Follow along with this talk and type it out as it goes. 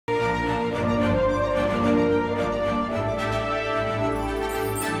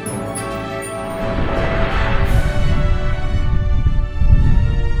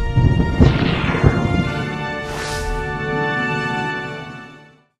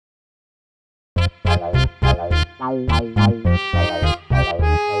কি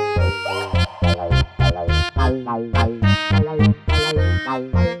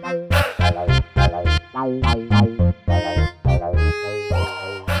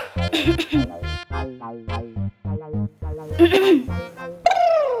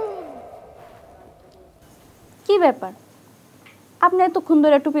ব্যাপার আপনি এতক্ষণ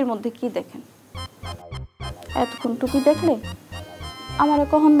ধরে টুপির মধ্যে কি দেখেন? এতক্ষণ টুপি দেখলে আমারে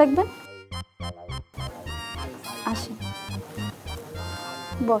কখন দেখবেন? আসেন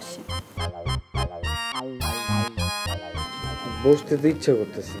বসে। বসতে তো ইচ্ছা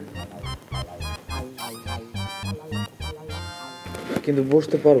করতেছে কিন্তু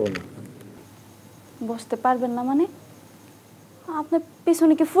বসতে পারবো না। বসতে পারবেন না মানে? আপনার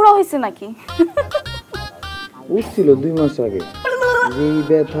পিছনে কি ফুরা হয়েছে নাকি? উঠছিল 2 মাস আগে, এই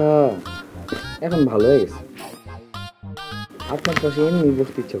ব্যথা এখন ভালো হয়ে গেছে। আপনার পাশে এমনি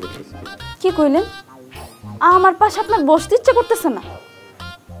বসতে ইচ্ছা করতেছে। কি কইলেন? আমার পাশে আপনার বসতে ইচ্ছা করতেছে না?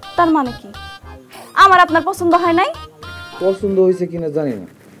 তার মানে কি আমার আপনার পছন্দ হয় নাই? পছন্দ হয়েছে কিনা জানি না,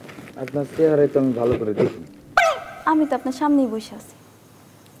 আপনার চেহারায় তো আমি ভালো করে দেখি। আমি তো আপনার সামনেই বসে আছি,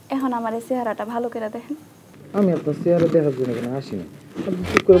 এখন আমার এই চেহারাটা ভালো করে দেখেন। আমি আপনার চেহারা দেখার জন্য কেন আসি না, আপনি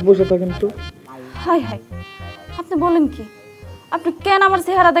চুপ করে বসে থাকেন তো। হাই হাই, আপনি বলেন কি? আপনি কেন আমার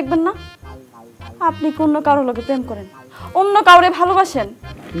চেহারা দেখবেন না? আপনি কি অন্য কারোর লোকে প্রেম করেন, অন্য কাউরে ভালোবাসেন?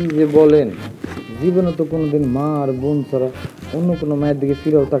 কি যে বলেন, জীবনে তো কোনোদিন মা আর বোন ছাড়া অন্য কোনো মায়ের দিকে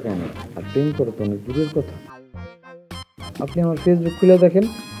ফিরেও তাকায় না, আর প্রেম করে তো অনেক দূরের কথা। আপনি আমার ফেসবুক খুলে দেখেন,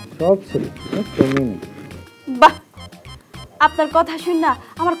 সব ছেলে নেই। বাহ, আপনার কথা শুন না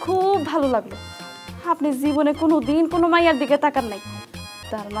আমার খুব ভালো লাগলো। আপনি জীবনে কোনো দিন কোনো মাইয়ার দিকে তাকান নাই,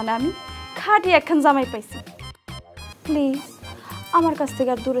 তার মানে আমি খাঁটি একখান জামাই পাইছি। প্লিজ আমার কাছ থেকে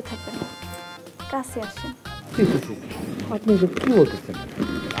আর দূরে থাকবেন না, কাছে আসেন। আপনি এসব কি বলতেছেন?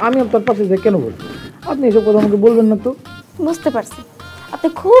 আমি আপনার পাশে যাই কেন বলছি? আপনি এসব কথা আমাকে বলবেন না তো। বুঝতে পারছি আপনি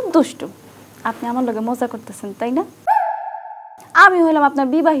খুব দুষ্টু, আপনি আমার লগে মজা করতেছেন তাই না? আমি হইলাম আপনার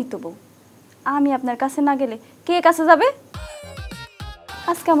বিবাহিত বউ, আমি আপনার কাছে না গেলে কে কাছে যাবে?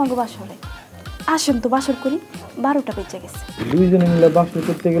 আজকে আমাকে বাসরে আসেন তো, বাসর করি। 12টা বেজে গেছে। দুইজনে মিলে বাসর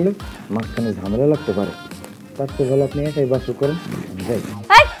করতে গেলে মাঝখানে ঝামেলা লাগতে পারে, তার চেয়ে ভালো আপনি একাই বাসর করেন।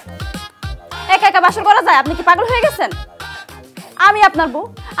 একা একা বাসর করা যায়? আপনি কি পাগল হয়ে গেছেন? আমি আপনার বউ,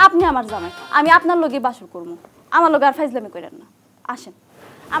 আপনি আমার জামাই, আমি আপনার লগে বাসর করবো, আমার লগে আর ফাইজলামি করেন না। আসেন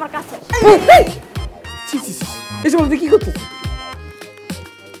আমার কাছে। এসব আপনি কি করতেছেন?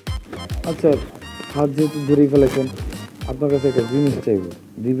 আচ্ছা, হাত যেহেতু ধরেই ফেলেছেন, আপনার কাছে একটা জিনিস চাইব,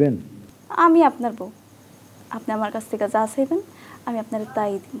 দিবেন? আমি আপনার বউ, আপনি আমার কাছ থেকে যা চাইবেন আমি আপনার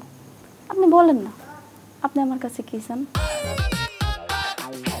তাই দিব। আপনি বলেন না আপনি আমার কাছে কি চান?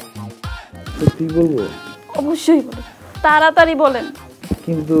 সত্যি বলবো? অবশ্যই বলেন, তাড়াতাড়ি বলেন।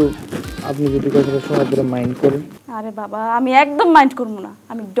 কিন্তু আপনি যদি কথাটা শোনার পরে মাইন্ড করেন? আরে বাবা, আমি একদম মাইন্ড করবো না,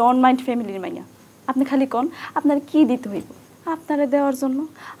 আমি ডন মাইন্ড ফ্যামিলির মাইয়া। আপনি খালি কোন আপনার কি দিতে হইব, আপনারে দেওয়ার জন্য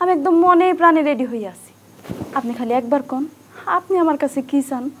আমি একদম মনে প্রাণে রেডি হয়ে আছি। আপনি খালি একবার কোন আপনি আমার কাছে কি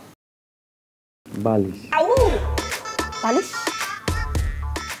চান? বালিশ। বালিশ?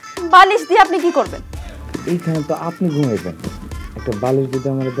 বালিশ দিয়ে আপনি কি করবেন? এইখানে তো আপনি ঘুমাইবেন, একটা বালিশ যদি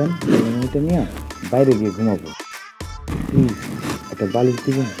আমার দেন, এটা নিয়ে বাইরে গিয়ে ঘুমাবো। প্লিজ একটা বালিশ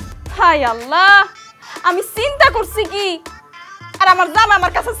দিবেন? হাই আল্লাহ, আমি চিন্তা করছি কি আর আমার জামা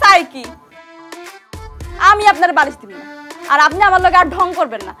আমার কাছে চাই কি? আমি আপনার বালিশ দিব না, আর আপনি আমার লগে আর ঢং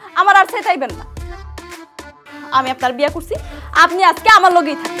করবেন না, আমার আর চেতাইবেন না। আমি আপনার বিয়ে করছি, আপনি আজকে আমার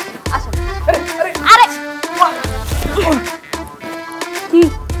লগেই থাকবেন। আসেন। আরে কি,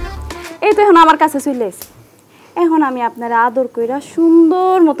 এই তো এখন আমার কাছে চলে এসে, এখন আমি আপনার আদর কইরা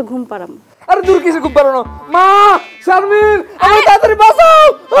সুন্দর মতো ঘুম পাড়াম। আরে দূর কিছু ঘুম পাড়ানো, মা শারমিন আমাকে তাড়াতাড়ি বাঁচাও।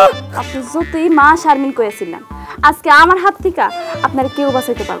 আপনি যতই মা শারমিন কইছিলেন, আজকে আমার হাত থেকে আপনার কেউ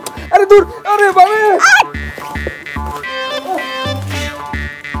বাঁচাইতে পারবে। আরে দূর, আরে বাবা,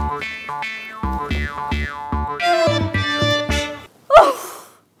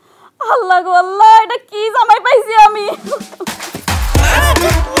 আল্লাহ গো আল্লাহ, এটা কি জামাই পাইছি আমি।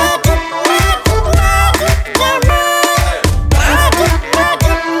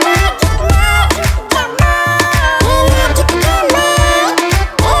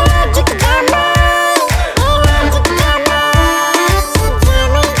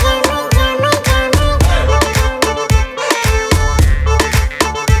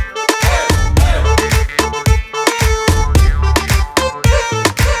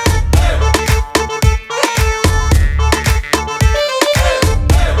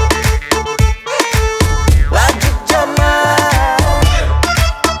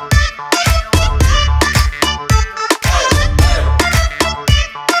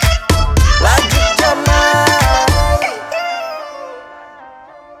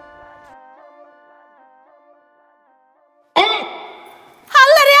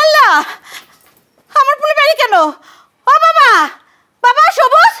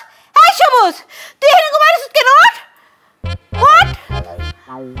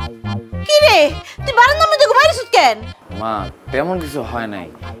 তুই বারান্দার মধ্যে ঘুমাইছিস কেন? মা তেমন কিছু হয় নাই,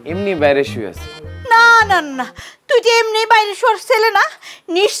 এমনি বাইরে শুয়ে আছি। না না না, তুই যে এমনি বাইরে শোর ছেলে না,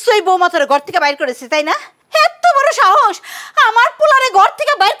 নিশ্চয়ই বৌমা তোর ঘর থেকে বাইর করেছে, তাই না? এত বড় সাহস আমার পোলারে ঘর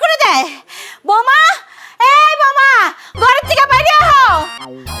থেকে বাইর করে দেয়। বৌমা, এই বৌমা, ঘর থেকে বাইরে আও।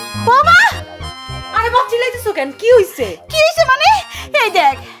 বৌমা, আরে বাপ চিল্লাইতেছো কেন? কি হইছে? কি হইছে মানে? এই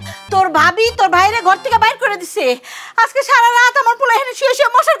দেখ, তোর ভাবি তোর ভাইরে ঘর থেকে বাইর করে দিছে। আজকে সারা রাত আমার পোলা এখানে শুয়ে শুয়ে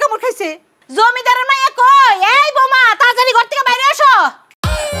মশার কামড় খাইছে। জমিদারের মাইয়া কই, এই বৌমা তাড়াতাড়ি ঘর থেকে বাইরে আসো।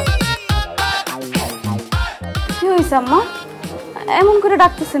 কি হইছে আম্মা? এমন করে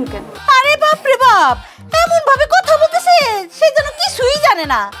ডাকতেছেন কেন? আরে বাপ রে বাপ, এমন ভাবে কথা বলতেছে সেই জন্য কিছুই জানে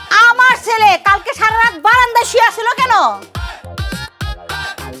না। আমার ছেলে কালকে সারা রাত বারান্দায় শুয়ে আছিল কেন?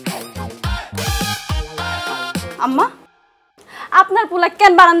 আম্মা, আপনার পোলা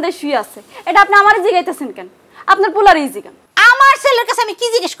কেন বারান্দায় শুয়ে আছে এটা আপনি আমারে জিগাইতেছেন কেন? আপনার পোলারই জিগান। আমার ছেলের কাছে আমি কি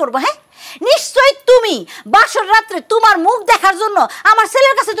জিজ্ঞেস করবো? হ্যাঁ, নিশ্চয়ই তুমি বাসর রাত্রে তোমার মুখ দেখার জন্য আমার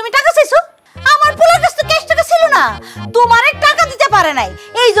ছেলের কাছে তুমি টাকা চাইছো। আমার পোলার কাছে তো ক্যাশ টাকা ছিল না, তোমারে টাকা দিতে পারে নাই,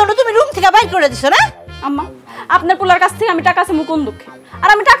 এই জন্য তুমি রুম থেকে বাইর করে দিছো না? আম্মা, আপনার পোলার কাছ থেকে আমি টাকা চাইমু কোন দুঃখে? আর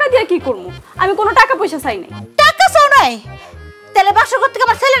আমি টাকা দিয়ে কি করবো? আমি কোনো টাকা পয়সা চাই নাই। টাকা চাও নাই? তাহলে বাসর ঘর থেকে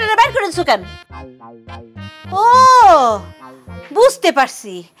আমার ছেলেরা বাইর করে দিছো কেন? ও বুঝতে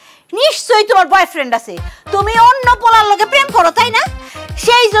পারছি, নিশ্চয়ই তোমার বয়ফ্রেন্ড আছে, তুমি অন্য পোলার লগে প্রেম করো, তাই না?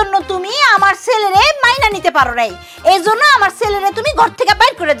 সেই জন্য তুমি আমার ছেলেরে মাইনা নিতে পারো নাই, এই জন্য আমার ছেলেরে তুমি ঘর থেকে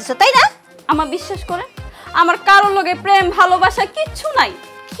বাইর করে দিছো, তাই না? আমার বিশ্বাস করে, আমার কারোর লগে প্রেম ভালোবাসা কিচ্ছু নাই।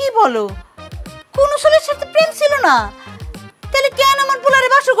 কি বলো? কোন ছেলের সাথে প্রেম ছিল না? তাহলে কেন আমার পোলারে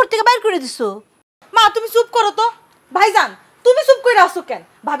বাসর ঘর থেকে বাইর করে দিছো? মা তুমি চুপ করো তো। ভাইজান তুমি চুপ করে আসো কেন?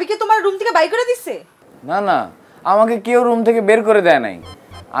 ভাবি কি তোমার রুম থেকে বাইর করে দিচ্ছে? না না, আমাকে কেউ রুম থেকে বের করে দেয় নাই,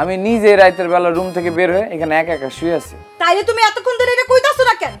 আমি নিজে রাতের বেলা রুম থেকে বের হয়ে এখানে একা একা শুয়ে আছি। তাইলে তুমি এতক্ষণ ধরে এটা কইতাছো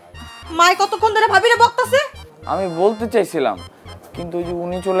না কেন? মাই কতক্ষণ ধরে ভাবিরে বকতাছে? আমি বলতে চাইছিলাম, কিন্তু ওই যে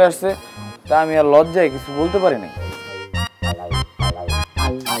উনি চলে আসছে, তা আমি আর লজ্জায় কিছু বলতে পারি নাই।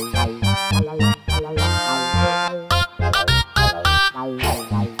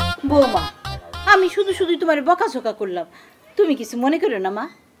 বৌমা, আমি শুধু শুধু তোমার বকাঝকা করলাম, তুমি কিছু মনে করো না মা।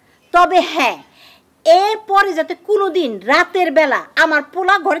 তবে হ্যাঁ, এরপরে যাতে কোনোদিন রাতের বেলা আমার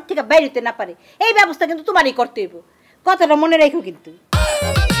পোলা ঘরের থেকে বাইরেতে না পারে, এই ব্যবস্থা কিন্তু তোমারই করতে হইব, কথাটা মনে রাখো কিন্তু।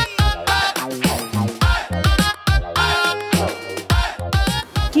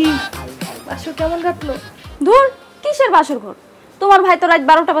 কি বাসর কেমন কাটলো? ধুর, কিসের বাসর ঘর? তোমার ভাই তো রাত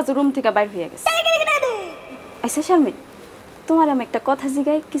 12টা বাজে রুম থেকে বাইর হয়ে গেছে। আচ্ছা শারমিন, তোমার আমি একটা কথা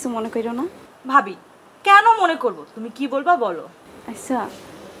জিগাই, কিছু মনে করো না? ভাবি কেন মনে করব, তুমি কি বলবা বলো। আচ্ছা,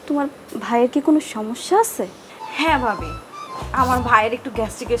 তোমার ভাইয়ের কি কোনো সমস্যা আছে? হ্যাঁ ভাবি, আমার ভাইয়ের একটু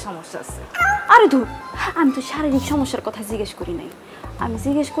গ্যাস্ট্রিকের সমস্যা আছে। আরে ধুর, আমি তো শারীরিক সমস্যার কথা জিজ্ঞেস করি নাই, আমি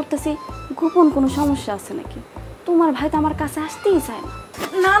জিজ্ঞেস করতেছি গোপন কোনো সমস্যা আছে নাকি। তোমার ভাই তো আমার কাছে আসতেই চায় না।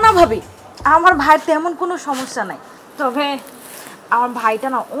 না না ভাবি, আমার ভাইয়ের তেমন কোনো সমস্যা নাই, তবে আমার ভাইটা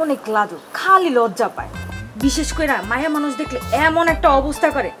না অনেক লাজুক, খালি লজ্জা পায়। বিশেষ করে মায়া মানুষ দেখলে এমন একটা অবস্থা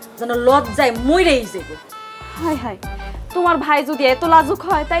করে যেন লজ্জায় মইরেই যাবে। হায় হায়, তোমার ভাই যদি এত লাজুক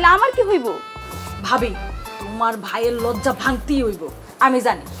হয় তাইলে আমার কি হইব? ভাবি তোমার ভাইয়ের লজ্জা ভাঙতেই হইব, আমি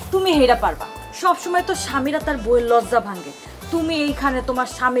জানি তুমি হেরা পারবা। সবসময় তো স্বামীরা তার বইয়ের লজ্জা ভাঙে, তুমি এইখানে তোমার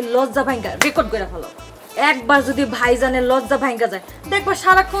স্বামীর লজ্জা ভাঙ্গা রেকর্ড করে ফেলো। একবার যদি ভাইজানের লজ্জা ভাঙ্গা যায়, দেখবা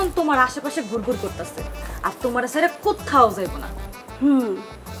সারাক্ষণ তোমার আশেপাশে ঘুরঘুর করতেছে, আর তোমার ছেড়ে কোথাও যাইব না।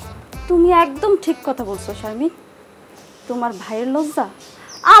 তুমি একদম ঠিক কথা বলছো শারমিন, তোমার ভাইয়ের লজ্জা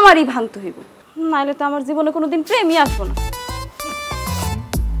আমারই ভাঙতে হইব, নাইলে তো আমার জীবনে কোনোদিন প্রেমই আসবো না।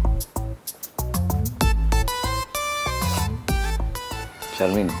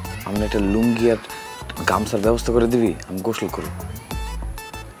 শারমিন, আমি একটা লুঙ্গি আর গামছার ব্যবস্থা করে দিবি, আমি গোসল করব।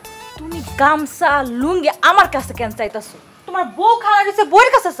 তুমি গামছা লুঙ্গি আমার কাছে কেন চাইতাছো? তোমার বউ খাওয়া গেছে,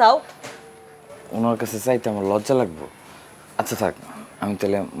 বউয়ের কাছে চাও। ওনার কাছে চাইতে আমার লজ্জা লাগবে। আচ্ছা থাক, আমি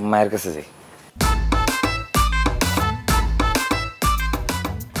তাহলে মায়ের কাছে যাই।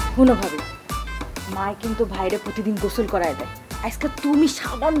 শুনো ভাবি, মায় কিন্তু ভাইরে প্রতিদিন গোসল করায় দেয়, আজকে তুমি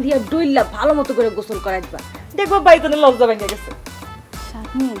সাবান দিয়া ডইলা ভালো মতো করে গোসল করাই দিবা, দেখবা ভাইজানের লজ্জা ভেঙে গেছে।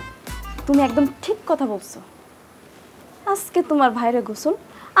 শারমিন, তুমি একদম ঠিক কথা বলছো, আজকে তোমার ভাইরে গোসল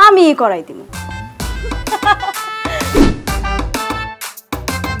আমিই করাই দিব।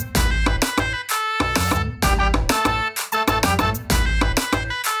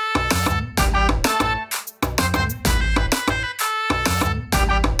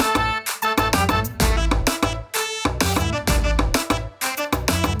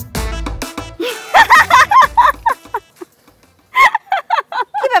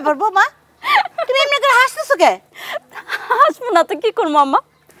 বৌমা, তুমি এমনি করে হাসতেছো কে? হাসবো না তো কি করবো আম্মা?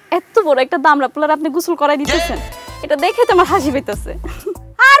 এত বড় একটা দামড়া পোলার আপনি গোসল করাই দিতেছেন, এটা দেখে তো আমার হাসি পেতেছে।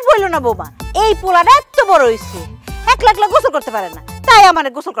 আর বললো না বৌমা, এই পোলাটা এত বড় হইছে, একলা একলা গোসল করতে পারে না, তাই আমার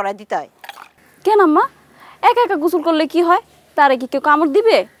গোসল করাই দিতে হয়। কেন আম্মা, একা একা গোসল করলে কি হয়? তারে কি কেউ কামড়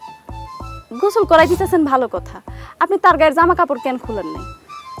দিবে? গোসল করাই দিতেছেন ভালো কথা, আপনি তার গায়ের জামা কাপড় কেন খুলেন নাই?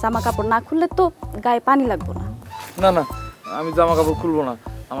 জামা কাপড় না খুললে তো গায়ে পানি লাগবে না। না না, আমি জামা কাপড় খুলবো না,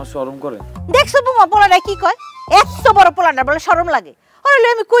 আমার শরম করে। দেখছো বৌমা পোলাটা কি কয়, এত বড় পোলাটা বলে শরম লাগে। ওরে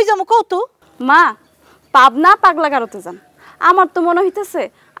আমি কই যাবো কত? মা, পাবনা পাগলা গারোতে যান, আমার তো মনে হইতেছে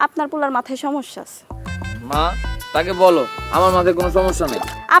আপনার পোলার মাথায় সমস্যা আছে। মা, তাকে বলো আমার মাথায় কোনো সমস্যা নেই।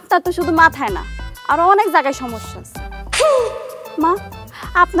 আপনার তো শুধু মাথায় না, আরো অনেক জায়গায় সমস্যা আছে। মা,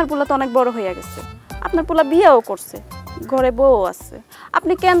 আপনার পোলা তো অনেক বড় হয়ে গেছে, আপনার পোলা বিয়েও করছে, ঘরে বউ আছে,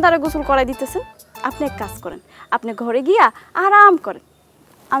 আপনি কেন তারে গোসল করাই দিতেছেন? আপনি এক কাজ করেন, আপনি ঘরে গিয়া আরাম করেন,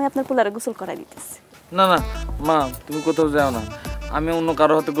 আমি আপনার পোলারে গোসল করাই দিতেছি। না না মা, তুমি কোথাও যাও না, আমি অন্য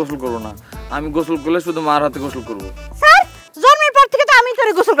কারোর হাতে গোসল করবো না, আমি গোসল করলে শুধু মার হাতে গোসল করবো। স্যার, জন্মের পর থেকে তো আমি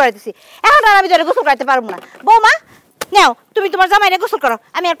তোরে গোসল করাইতেছি, এখন আর আমি তোরে গোসল করাইতে পারবো না। বৌমা নাও, তুমি তোমার জামাইরে গোসল করো,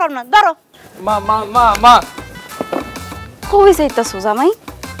 আমি আর পারবো না, ধরো। মা মা মা মা, কই যাইতাছো জামাই?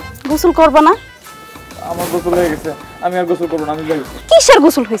 গোসল করবো না? আমার গোসল হয়ে গেছে, আমি আর গোসল করবো না, আমি যাই। কিসের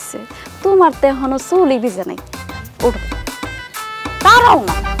গোসল হয়েছে? তোমার তো এখনো চুলই ভিজে নাই, ওঠো, দাঁড়াও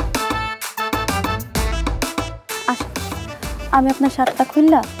না। আসো, আমি আপনার শার্টটা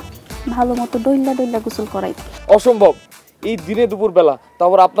খুললা ভালো মতো ডইলা ডইলা গোসল করাই দিই। অসম্ভব, এই দিনে দুপুর বেলা,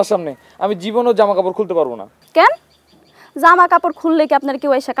 তারপর আপনার সামনে আমি জীবনও জামা কাপড় খুলতে পারবো না। কেন? জামা কাপড় খুললে কি আপনার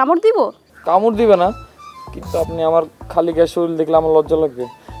কেউ এসে কামড় দিব? কামড় দিবে না, কিন্তু আপনি আমার খালি গায়ে শরীর দেখলে আমার লজ্জা লাগবে,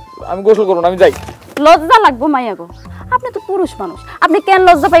 আমি গোসল করবো না, আমি যাই। লজ্জা লাগবো মাইয়া গো, আপনি তো পুরুষ মানুষ, আপনি কেন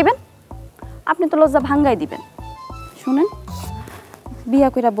লজ্জা পাইবেন? আপনি তো লজ্জা ভাঙ্গাই দিবেন। শুনেন, বিয়া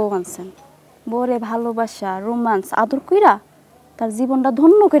কইরা বউ আনছেন, বউরে ভালোবাসা রোমান্স আদর কইরা তার জীবনটা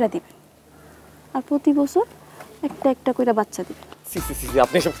ধন্য কইরা দিবেন, আর প্রতি বছর একটা একটা কইরা বাচ্চা দিবেন। সি সি সি,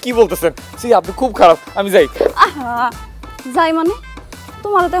 আপনি সব কি বলতেছেন? সি, আপনি খুব খারাপ, আমি যাই। আহা, যাই মানে?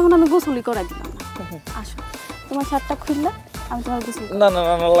 তোমার তো এখন আমি গোসলই করাই দিলাম না। আসো, তোমার শার্টটা খুললা আমি তোমার গোসল। না না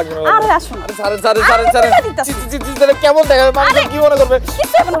না, লাগবে না। আরে আসো না। আরে সারে সারে সারে সারে, সি সি সি, কেমন দেখাবে, মানুষ কি মনে করবে?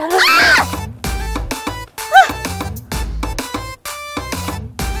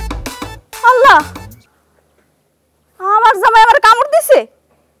 আল্লাহ, আমার জামাই আমার কামড় দিছে,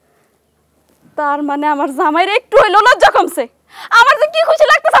 তার মানে আমার জামাইর একটু হইলো লজ্জা কমছে। আমার তো কি খুশি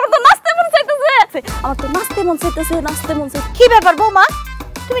লাগতেছে, আমার তো নাচতে মন চাইতেছে, আমার তো নাচতে মন চাইতেছে, নাচতে মন চাইতেছে। কি ব্যাপার বৌমা,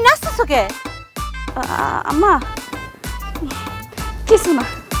 তুমি নাচতেছো কে? আম্মা, কিছু না।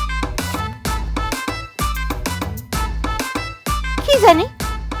 কি জানি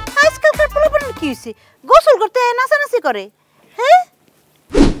আজকালকার পোলাপানের কি হইছে, গোসল করতে নাচানাচি করে? হ্যাঁ,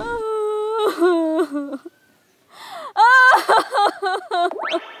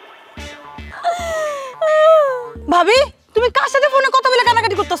 ভাবি, তুমি কার সাথে ফোনে কথা বলে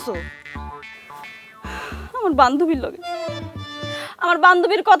কানাকাটি করতেছো? আমার বান্ধবীর লগে, আমার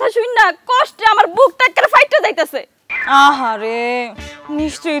বান্ধবীর কথা শুন না কষ্টে আমার বুকটা একেবারে ফাইটে যাইতেছে। আহারে,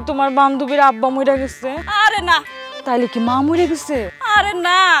 নিশ্চয়ই তোমার বান্ধবীর আব্বা মইরা গেছে। আরে না। তাইলে কি মা মইরা গেছে? আরে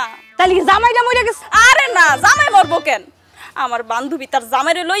না। তাইলে কি জামাইটা মইরা গেছে? আরে না, জামাই মরবো কেন? আমার বান্ধবী তার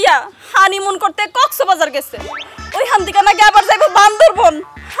জামাইরে লইয়া হানিমুন করতে কক্সবাজার গেছে, ওইখান থেকে নাকি আবার যাইবো বান্দরবন।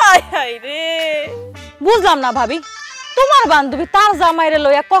 হাই হাই রে, বুঝলাম না ভাবি, তোমার বান্ধবী তার জামাইরে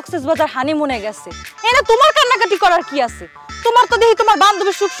লইয়া কক্সবাজার হানিমুনে গেছে, এনে তোমার কান্নাকাটি করার কি আছে? তোমার তো দেখি তোমার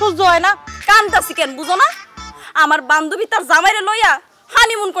বান্ধবীর সুখ সহ্য হয় না। কান্দাছি কেন বুঝো না? আমার বান্ধবী তার জামাইরে লইয়া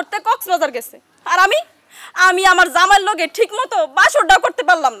হানিমুন করতে কক্সবাজার গেছে, আর আমি আমার জামাইয়ের লগে ঠিক মতো বাসরটাও করতে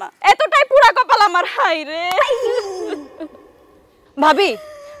পারলাম না, এতটাই পুরা কপাল আমার। হাই রে ভাবি,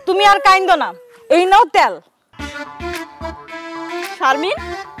 তুমি আর কাইন্দো না, এই নাও তেল। শারমিন,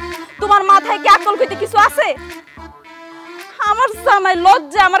 তোমার মাথায় কি আকল কইতে কিছু আছে? আমার জামাই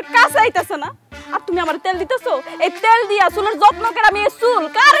লজ্জা আমার কাছে আইতাছে না, আর তুমি আমার তেল দিতেছো? এই তেল দিয়া চুলের যত্ন করে আমি এই চুল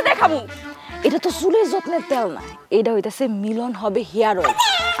কারে দেখাবো? এটা তো চুলের যত্নের তেল না, এটা হইতাছে মিলন হবে হেয়ার অয়েল।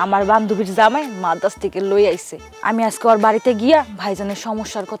 আমার বান্ধবীর জামাই মাদ্রাস থেকে লই আইছে, আমি আজকে ওর বাড়িতে গিয়া ভাইজানের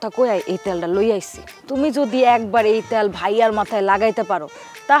সমস্যার কথা কইয়া এই তেলটা লই আইছি। তুমি যদি একবার এই তেল ভাইয়ার মাথায় লাগাইতে পারো,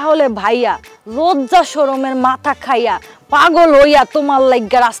 তাহলে ভাইয়া লজ্জা শরমের মাথা খাইয়া পাগল হইয়া তোমার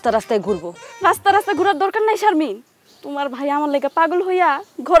লাইগা রাস্তা রাস্তায় ঘুরবো। রাস্তা রাস্তা ঘোরার দরকার নাই শারমিন, তোমার ভাই আমার লেগে পাগল হইয়া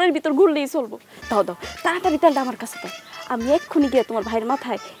ঘরের ভিতর ঘুরলেই চলবো। দাও দাও, তাড়াতাড়ি তেলটা আমার কাছে দাও, আমি এক্ষুনি গিয়ে তোমার ভাইয়ের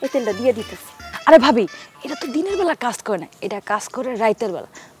মাথায় এই তেলটা দিয়ে দিতেছি। আরে ভাবি, এটা তো দিনের বেলা কাজ করে না, এটা কাজ করে রাইতের বেলা।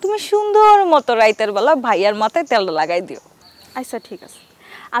 তুমি সুন্দর মতো রাইতের বেলা ভাইয়ার মাথায় তেলটা লাগাই দিও। আচ্ছা ঠিক আছে,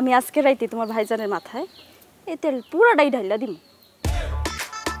 আমি আজকে রাইতে তোমার ভাইজানের মাথায় এই তেল পুরাটাই ঢাইলা দিব।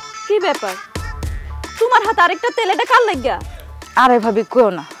 কি ব্যাপার, তোমার হাতে আরেকটা তেল, এটা কার লাগিয়া? আরে ভাবি কইও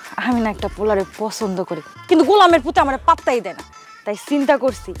না, আমি না একটা পোলারে পছন্দ করি, কিন্তু গোলামের পুতে আমার পাত্তাই দেয় না। তাই চিন্তা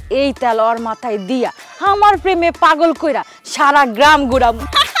করছি এই তেল ওর মাথায় দিয়া আমার প্রেমে পাগল কইরা সারা গ্রাম ঘুরাম।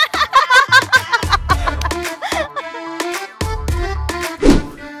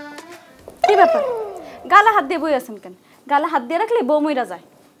 কি ব্যাপার, গালে হাত দিয়ে বই আছেন কেন? গালে হাত দিয়ে রাখলে বউ মইরা যায়।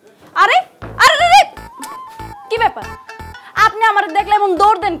 আরে আরে আরে, কি ব্যাপার? আপনি আমার দেখলে এমন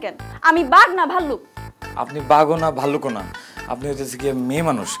দৌড় দেন কেন? আমি বাঘ না ভাল্লুক? আপনি বাঘও না ভাল্লুকও না, আপনি হচ্ছে কি মেয়ে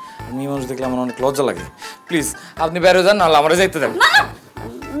মানুষ। মেয়ে মানুষ দেখলে আমার অনেক লজ্জা লাগে। প্লিজ আপনি বেরো যান, নাহলে আমার যাইতে দেন। না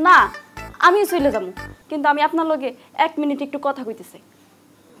না, আমি চলে যাবো, কিন্তু আমি আপনার লগে 1 মিনিট একটু কথা কইতেছি।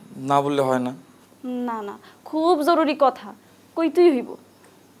 না বললে হয় না? না না, খুব জরুরি কথা, কইতেই হইব।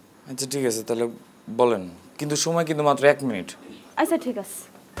 আচ্ছা ঠিক আছে, তাহলে বলেন, কিন্তু সময় কিন্তু মাত্র 1 মিনিট। আচ্ছা ঠিক আছে।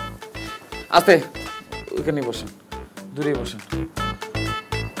 আস্তে, ওইখানেই বসেন, দূরেই বসেন।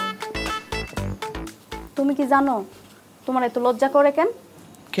 তুমি কি জানো তোমার এত লজ্জা করে কেন?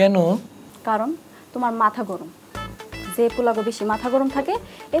 কেন? কারণ তোমার মাথা গরম। যে পোলাগো বেশি মাথা গরম থাকে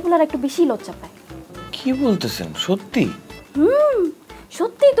এই পোলার একটু বেশি লজ্জা পায়। কি বলতেছেন, সত্যি?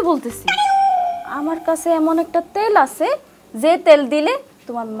 সত্যিই তো বলতেছি। আমার কাছে এমন একটা তেল আছে যে তেল দিলে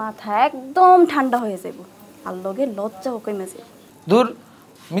তোমার মাথা একদম ঠান্ডা হয়ে যাবে আর লগে লজ্জাও কমে যাবে। দূর,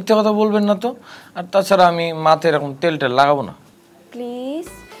 মিথ্যা কথা বলবেন না তো। আর তাছাড়া আমি মাথায় এরকম তেলটা লাগাবো না। প্লিজ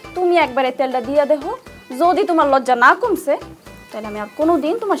তুমি একবার এই তেলটা দিয়ে দেখো, যদি তোমার লজ্জা না কমছে তাহলে আমি আর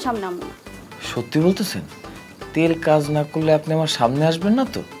কোনোদিন তোমার সামনে আসবো না। সত্যি বলতেছেন? তেল কাজ না করলে আপনি আমার সামনে আসবেন না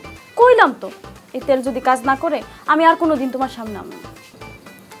তো? কইলাম তো, এই তেল যদি কাজ না করে আমি আর কোনোদিন তোমার সামনে আসবো না।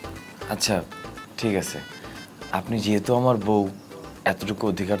 আচ্ছা ঠিক আছে, আপনি যেহেতু আমার বউ, এতটুকু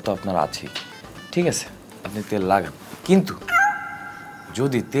অধিকার তো আপনার আছে। ঠিক আছে, আপনি তেল লাগান, কিন্তু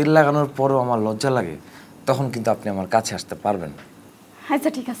যদি তেল লাগানোর পরও আমার লজ্জা লাগে তখন কিন্তু আপনি আমার কাছে আসতে পারবেন না। আচ্ছা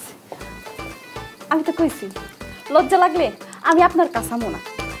ঠিক আছে, আমি তো কইছি লজ্জা লাগলে আমি আপনার কাছে আমো না,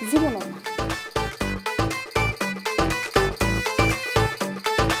 জীবনও না।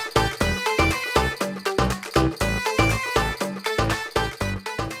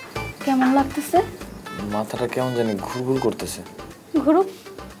 কেমন লাগতেছে? মাথাটা কেমন জানি ঘুরঘুর করতেছে। ঘুরুক,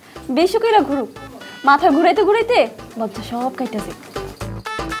 বেশি কইরা ঘুরুক, মাথা ঘুরাইতে ঘুরাইতে লজ্জা সব কাইটাছে।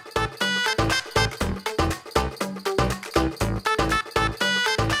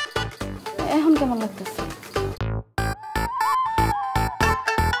 এখন কেমন লাগতেছে?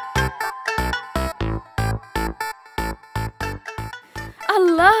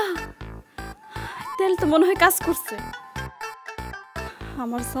 আল্লাহ, তেল তো মনে হয় কাজ করছে।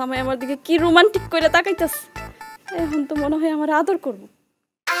 আমার জামাই আমার দিকে কি রোমান্টিক করে তাকাইতেছে। এখন তো মনে হয় আমার আদর করবো।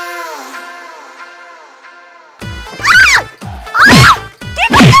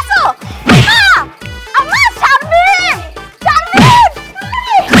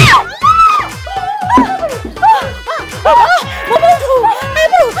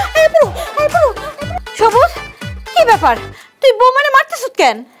 সবুজ, কি ব্যাপার? তুই বৌমারে মারতেছ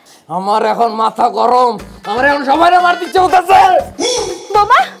কেন? আমার এখন মাথা গরম, আমার এখন সবাইরে মারতে ইচ্ছে হইতাছে।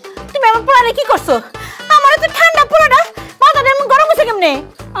 বৌমা, তুমি আমার পোলারে কি করছো? আমার তো ঠান্ডা পোলাটা মাথাটা এমন গরম হচ্ছে কেমনে?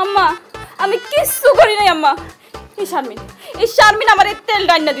 আম্মা, আমি কিচ্ছু করি নাই আম্মা। এই শারমিন আমার এই তেল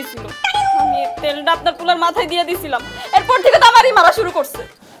ডাইনা দিছিল। আমি এই তেলটা আপনার পোলার মাথায় দিয়ে দিছিলাম, এরপর থেকে তো আমারই মারা শুরু করছে।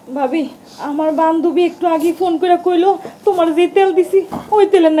 ভাবি, আমার বান্ধবী একটু আগে ফোন করে কইলো তোমার যে তেল দিছি ওই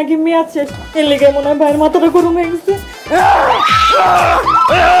তেলের নাকি মেয়াদ শেষ। এর লেগে মনে হয় ভাইয়ের মাথাটা গরম হয়ে গেছে।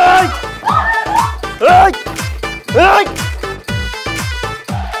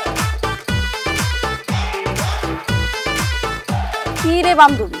 কি রে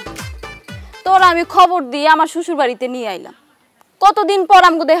বান্ধবী, তোর আমি খবর দিয়ে আমার শ্বশুর বাড়িতে নিয়ে আইলাম। কতদিন পর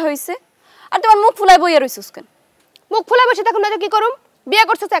আমগো দেখা হইছে, আর তোমার মুখ ফুলাই বইয়া রইছিস কেন? মুখ ফুলে বসে থাকুন না তো কি করুম? বিয়ে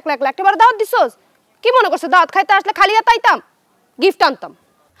করছিস একলা একলা, একটাবার দাওয়াত দিছস? কি মনে করছিস দাওয়াত খাইতে আসলে খালি হাতে আইতাম? গিফট আনতাম।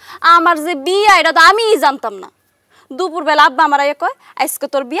 আমার যে বিয়া এটা তো আমিই জানতাম না। দুপুরবেলা আব্বা আমার আইয়া কয় আজকে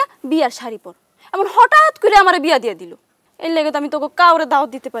তোর বিয়া, বিয়ার শাড়ি পর। এমন হঠাৎ করে আমার বিয়া দিয়ে দিল। এর লেগে তো আমি তোকে কাউরে দাওয়াত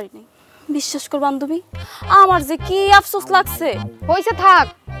দিতে পারি নাই। বিশ্বাস কর বান্ধবী, আমার যে কি আফসোস লাগছে। হইছে থাক,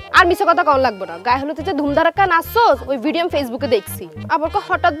 আর মিছে কথা কম লাগবে না। গায়ে হলুদে যে ধুমধারাক্কা নাচছস ওই ভিডিও আমি ফেসবুকে দেখছি। আবার ক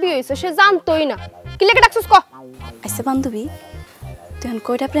হঠাৎ বিয়ে হইছে, সে জানতোই না। কি লেগে ডাকছস ক? আচ্ছা বান্ধবী, তুই এখন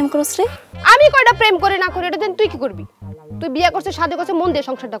কয়টা প্রেম করছ রে? আমি কয়টা প্রেম করে না করে এটা দেন তুই কি করবি? তুই বিয়ে করছিস, শাদি করছিস, মন দিয়ে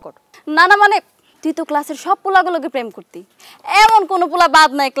সংসারটা কর। না না, মানে তুই তো ক্লাসের সব পোলাগুলোকে প্রেম করতি, এমন কোনো পোলা বাদ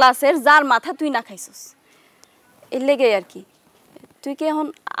নাই ক্লাসের যার মাথা তুই না খাইছস। এর লেগে আর কি। তুই কি এখন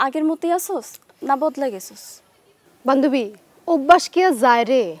আগের মতোই আছস না বদলে গেছস? বান্ধবী, অভ্যাস কি আর যায়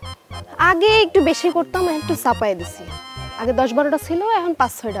রে? আগে একটু বেশি করতাম, একটু চাপাই দিছি। আগে 10-12টা ছিল, এখন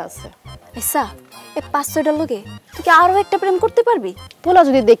 5-6টা আছে। আচ্ছা, এই 5-6টার লগে তুই কি আরো একটা প্রেম করতে পারবি? পোলা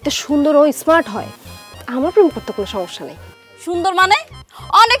যদি দেখতে সুন্দর ও স্মার্ট হয়, আমার প্রেম করতে কোনো সমস্যা নেই। সুন্দর মানে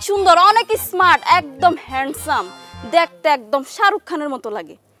অনেক সুন্দর, অনেক স্মার্ট, একদম হ্যান্ডসাম, দেখতে একদম শাহরুখ খানের মতো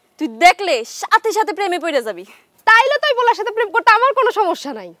লাগে। তুই দেখলে সাথে সাথে প্রেমে পড়ে যাবি। তাইলে তুই পোলার সাথে প্রেম করতে আমার কোনো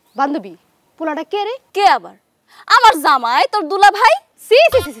সমস্যা নাই। বান্ধবী, পোলাটা কে রে? কে আবার? আমার জামাই, তোর দুলা ভাই। সি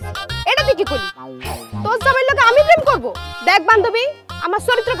সি সি সি, এটা তুই কি করলি? তোর জামাইয়ের লোকে আমি প্রেম করব? দেখ বান্ধবী, আমার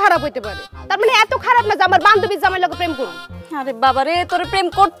চরিত্র খারাপ হইতে পারে, তার মানে এত খারাপ না যে আমার বান্ধবীর জামাইয়ের লোকে প্রেম করব। আরে বাবা রে, তোরে প্রেম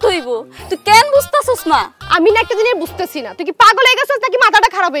করতে হইব, তুই কেন বুঝতাছস না? আমি না একটা জিনিস বুঝতেছি না, তুই কি পাগল হয়ে গেছিস নাকি মাথাটা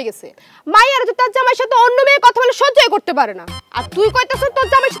খারাপ হয়ে গেছে? মাইয়ার যে তার জামাইয়ের সাথে অন্য মেয়ে কথা বলে সহ্যই করতে পারে না, আর তুই কইতাছস তোর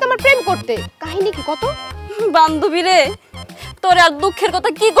জামাইয়ের সাথে আমার প্রেম করতে। কাহিনী কি কত? বান্ধবী রে, তোর আর দুঃখের কথা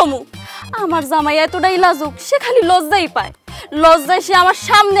কি কমু? আমার জামাই এতটাই লাজুক, সে খালি লজ্জাই পায়। লজ্জায় সে আমার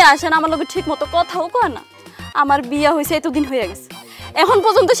সামনে আসে না, আমার লগে ঠিক মতো কথাও কয় না। আমার বিয়া হয়েছে এতদিন হয়ে গেছে, এখন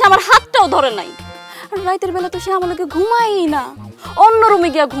পর্যন্ত সে আমার হাতটাও ধরে নাই। আর রাতের বেলা তো সে আমার লগে ঘুমাই না, অন্য রুমে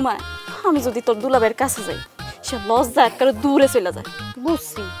গিয়া ঘুমায়। আমি যদি তোর দুলাবের কাছে যাই, সে লজ্জা একেবারে দূরে চলে যায়।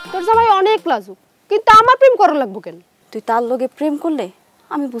 বুঝছি তোর জামাই অনেক লাজুক, কিন্তু আমার প্রেম করা লাগবো কেন? তুই তার লগে প্রেম করলে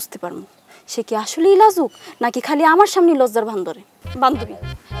আমি বুঝতে পারবো সে কি আসলেই লাজুক নাকি খালি আমার সামনে লজ্জার ভান ধরে। বান্ধবী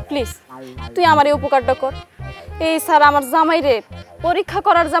প্লিজ, তুই আমার এই উপকারটা কর। এই স্যার আমার জামাইরে পরীক্ষা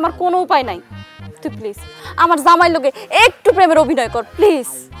করার যে আমার কোনো উপায় নাই, তুই প্লিজ আমার জামাই লগে একটু প্রেমের অভিনয় কর প্লিজ।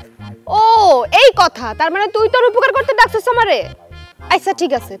 ও এই কথা, তার মানে তুই তোর উপকার করতে ডাকছিস আমারে? আচ্ছা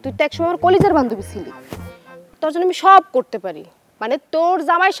ঠিক আছে, তুই তো একসময় আমার কলেজের বান্ধবী ছিলি, তোর জন্য আমি সব করতে পারি। মানে তোর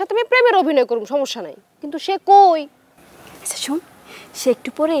জামাইয়ের সাথে আমি প্রেমের অভিনয় করব, সমস্যা নাই, কিন্তু সে কই? আচ্ছা শোন, সে একটু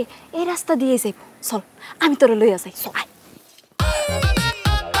পরে এই রাস্তা দিয়ে যাইব, চল আমি তোরে লইয়া যাই। আয়।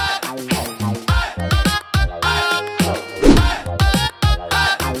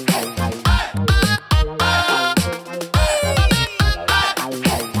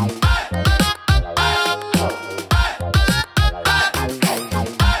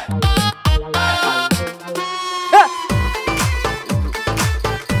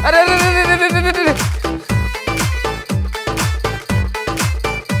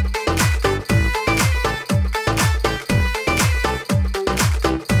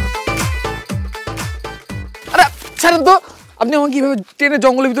 তো আপনি আমাকে কিভাবে ট্রেনে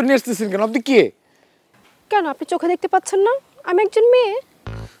জঙ্গলের ভিতর নিয়ে আসতেছেন কেন? আপনি কে? কেন আপনি চোখে দেখতে পাচ্ছেন না আমি একজন মেয়ে?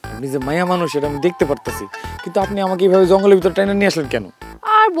 আপনি যে মায়া মানুষ এটা আমি দেখতে পারতেছি, কিন্তু আপনি আমাকে এইভাবে জঙ্গলের ভিতর ট্রেনে নিয়ে আসলেন কেন?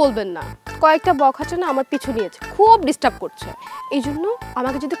 আর বলবেন না, কয়েকটা বখাটে না আমার পিছু নিয়েছে, খুব ডিস্টার্ব করছে। এই জন্য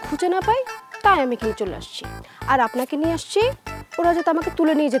আমাকে যদি খুঁজে না পাই তাই আমি এখানে চলে আসছি, আর আপনাকে নিয়ে আসছি ওরা যাতে আমাকে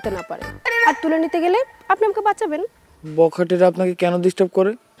তুলে নিয়ে যেতে না পারে। আর তুলে নিতে গেলে আপনি আমাকে বাঁচাবেন। বখাটেরা আপনাকে কেন ডিস্টার্ব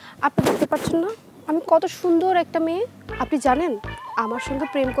করে? আপনি দেখতে পাচ্ছেন না আমি কত সুন্দর একটা মেয়ে? আপনি জানেন আমার সঙ্গে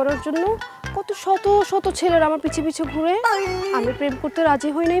প্রেম করার জন্য কত শত শত ছেলেরা আমার পিছে পিছে ঘুরে, আমি প্রেম করতে রাজি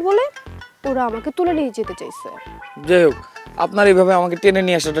হই নাই বলে ওরা আমাকে তুলে নিয়ে যেতে চাইছে। যাই হোক, আপনার এইভাবে আমাকে টেনে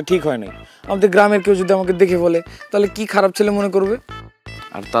নিয়ে আসাটা ঠিক হয় নাই। আমাদের গ্রামের কেউ যদি আমাকে দেখে বলে তাহলে কি খারাপ ছেলে মনে করবে?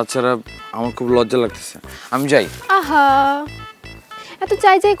 আর তাছাড়া আমার খুব লজ্জা লাগতেছে, আমি যাই। আহা, এত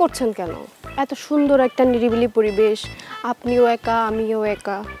যাই যাই করছেন কেন? এত সুন্দর একটা নিরিবিলি পরিবেশ, আপনিও একা আমিও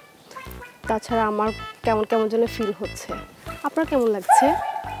একা। তাছাড়া আমার কেমন কেমন যেন ফিল হচ্ছে। আপনার কেমন লাগছে?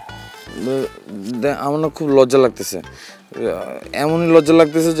 আমার না খুব লজ্জা লাগতেছে, এমনই লজ্জা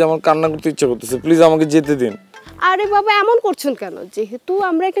লাগতেছে যে আমার কান্না করতে ইচ্ছা করতেছে। প্লিজ আমাকে যেতে দিন। আরে বাবা, এমন করছেন কেন? যেহেতু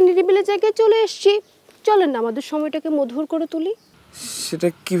আমরা একটা নিরিবিলি জায়গায় চলে এসেছি, চলেন না আমাদের সময়টাকে মধুর করে তুলি। সেটা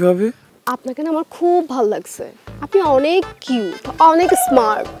কিভাবে? আপনাকে না আমার খুব ভালো লাগছে, আপনি অনেক কিউট, অনেক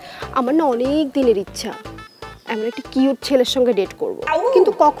স্মার্ট। আমার না অনেক দিনের ইচ্ছা এমন একটা কিউট ছেলের সঙ্গে ডেট করব,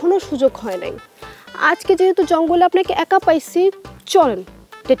 কিন্তু কখনো সুযোগ হয় নাই। আজকে যেহেতু জঙ্গলে আপনাকে একা পাইছি, চলেন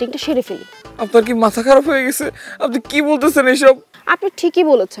ডেটিংটা সেরে ফেলি। আপনার কি মাথা খারাপ হয়ে গেছে? আপনি কি বলতেছেন এসব? আপনি ঠিকই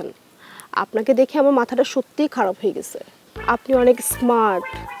বলেছেন, আপনাকে দেখে আমার মাথাটা সত্যিই খারাপ হয়ে গেছে। আপনি অনেক স্মার্ট,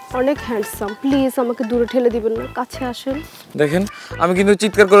 অনেক হ্যান্ডসাম। প্লিজ আমাকে দূরে ঠেলে দিবেন না, কাছে আসেন। দেখেন, আমি কিন্তু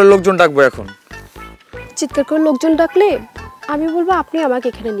চিৎকার করে লোকজন ডাকবো এখন। চিৎকার করে লোকজন ডাকলে আমি বলবো আপনি আমাকে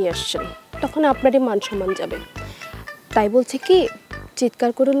এখানে নিয়ে আসছেন, তখন আপনারই মান সম্মান যাবে। তাই বলছে কি,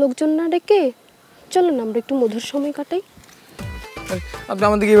 চিৎকার করে লোকজন না ডেকে চলুন আমরা একটু মধুর সময় কাটাই। আপনি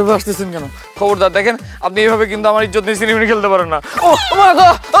আমাদের এইভাবে আসতেছেন কেন? খবরদার, দেখেন আপনি এইভাবে কিন্তু আমার ইজ্জত নিয়ে সিনেমিনি খেলতে পারেন না। ও মা গো,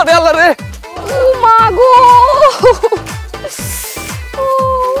 আরে আল্লাহ রে, ও মা গো।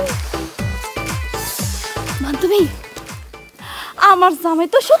 বান্ধবী, আমার জামাই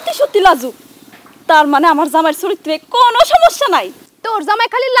তো সত্যি সত্যি লাজুক, তার মানে আমার জামাইয়ের চরিত্রে কোনো সমস্যা নাই। তোর জামাই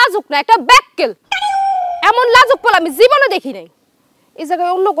খালি লাজুক না, একটা ব্যাককেল। এমন লাজুক পোলা আমি জীবনে দেখি নাই। এই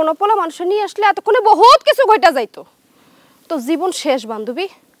জায়গায় অন্য কোনো পোলা মানুষ নিয়ে আসলে এতক্ষণে বহুত কিছু ঘটা যাইতো। তো জীবন শেষ বান্ধবী।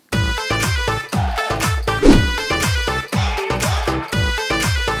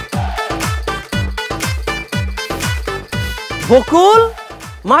 বকুল,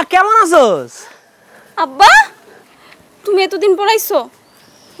 মা কেমন আছোস? আব্বা, তুমি এতদিন পড়াইছো?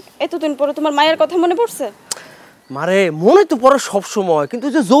 এতদিন পরে তোমার মায়ের কথা মনে পড়ছে? মারে মনে তো পড়ে সব সময়, কিন্তু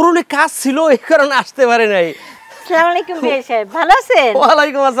যে জরুরি কাজ ছিল এই কারণে আসতে পারে নাই। আসসালামু আলাইকুম বিয়াই সাহেব, ভালো আছেন?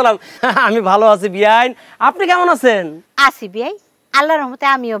 ওয়ালাইকুম আসসালাম, আমি ভালো আছি বিয়াইন, আপনি কেমন আছেন? আছি বিয়াই, আল্লাহর রহমতে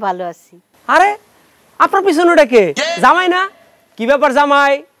আমিও ভালো আছি। আরে আপনার পিছনে ডাকে জামাই না? কি ব্যাপার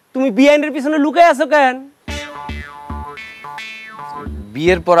জামাই, তুমি বিয়াইনের পিছনে লুকাই আছো কেন?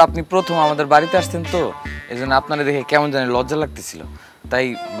 বিয়ের পর আপনি প্রথম আমাদের বাড়িতে আসতেন, তো এজন্য আপনারা দেখে কেমন জানি লজ্জা লাগতেছিল, তাই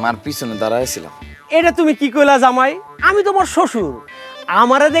মার পিছনে দাঁড়াইছিলাম। এটা তুমি কি কইলা জামাই? আমি তোমার শ্বশুর,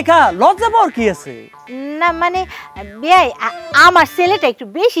 আমারে দেখা লজ্জা পাওয়ার কি আছে? না মানে বিয়াই, আমার ছেলেটা একটু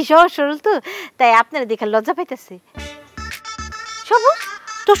বেশি সহজ সরল তো, তাই আপনারা দেখে লজ্জা পাইতেছে। সবুজ,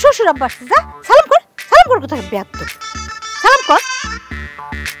 তোর শ্বশুর আব্বা আসছে, যা সালাম কর। সালাম কর, কোথায় বেয়াত, সালাম কর।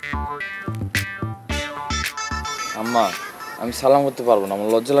 আম্মা, আমি সালাম করতে পারবো না, আমার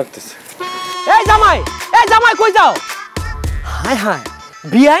লজ্জা লাগতেছে। এই জামাই কই যাও? হায় হায়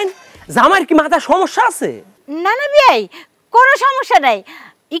বিয়াইন, জামাইয়ের কি মাথা সমস্যা আছে? না না বিয়াই, কোনো সমস্যা নাই,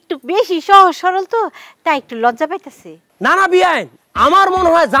 একটু বেশি সহজ সরল তো, তাই একটু লজ্জা পাইতেছে। না না বিয়াইন, আমার মনে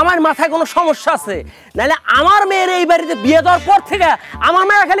হয় জামাইয়ের মাথায় কোনো সমস্যা আছে, নাহলে আমার মেয়ের এই বাড়িতে বিয়ে দেওয়ার পর থেকে আমার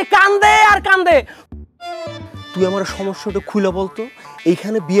মেয়েরা খালি কান্দে আর কান্দে। তুই আমার সমস্যাটা খুলে বলতো,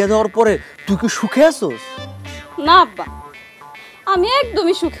 এইখানে বিয়ে দেওয়ার পরে তুই কি সুখে আছোস? না আব্বা, আমি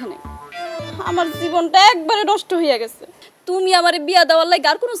একদমই সুখে নেই। আমার জীবনটা একবারে নষ্ট হয়ে গেছে। তুমি আমারে বিয়া দেওয়ার লাগি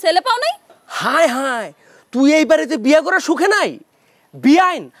আর কোনো ছেলে পাও নাই? হায় হায়, তুই এই বাড়িতে বিয়ে করে সুখে নাই?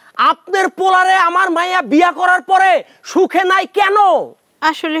 বিয়াইন, আপনার পোলারে আমার মাইয়া বিয়া করার পরে সুখে নাই কেন?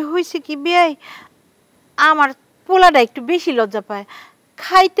 আসলে হয়েছে কি বিয়াই, আমার পোলাটা একটু বেশি লজ্জা পায়,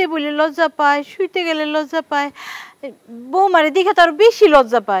 খাইতে বলে লজ্জা পায়, শুইতে গেলে লজ্জা পায়, বৌমারে দেখে তো আরো বেশি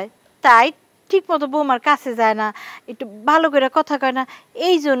লজ্জা পায়, তাই ঠিক মতো বৌমার কাছে যায় না, একটু ভালো করে কথা কয় না,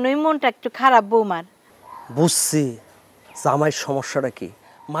 এই জন্যই মনটা একটু খারাপ বৌমার। বুঝছি জামাইয়ের সমস্যাটা কি।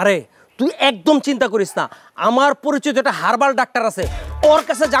 মারে তুই একদম চিন্তা করিস না, আমার পরিচিত একটা হার্বাল ডাক্তার আছে, ওর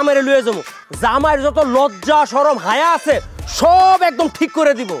কাছে জামাইরে লয়ে যাবো। জামাইয়ের যত লজ্জা শরম হায়া আছে সব একদম ঠিক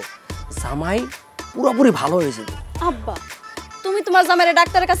করে দিব, জামাই পুরোপুরি ভালো হয়ে যাবে। আব্বা, তুমি তোমার জামাইরে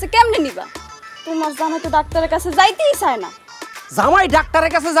ডাক্তারের কাছে কেমনে নিবা? তোমার জামাই তো ডাক্তারের কাছে যাইতেই চায় না। জামাই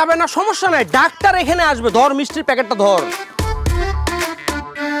ডাক্তারের কাছে যাবে না সমস্যা নাই, ডাক্তার এখানে আসবে। ধর মিষ্টির প্যাকেটটা ধর।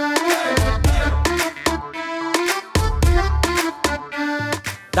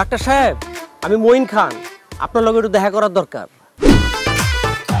 ডাক্তার সাহেব, আমি মঈন খান, আপনার লগে একটু দেখা করার দরকার।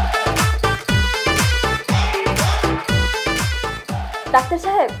 ডাক্তার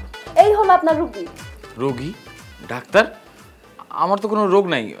সাহেব, এই হলো আপনার রোগী। রোগী? ডাক্তার? আমার তো কোনো রোগ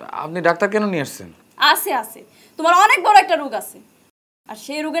নাই, আপনি ডাক্তার কেন নিয়ে আসছেন? আছে, তোমার অনেক বড় একটা রোগ আছে, আর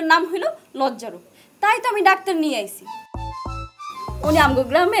সেই রোগের নাম হইল লজ্জা রোগ। তাই তো আমি ডাক্তার নিয়ে আইছি। উনি আমগো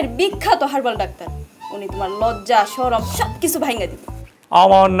গ্রামের বিখ্যাত হার্বাল ডাক্তার, উনি তোমার লজ্জা শরম সবকিছু ভাঙা দিবে।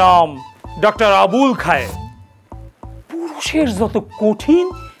 আমার নাম ডক্টর আবুল খায়। পুরুষের যত কঠিন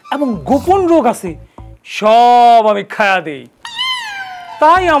এবং গোপন রোগ আছে সব আমি খায়া দেই,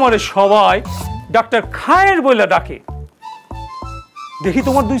 তাই আমারে সবাই ডাক্তার খায়ের বলে ডাকে। দেখি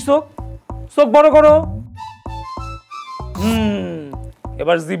তোমার দুই চোখ বড় করো।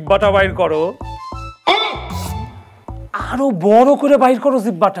 এবার জিহ্বাটা বাইর করো, আরো বড় করে বাইর করো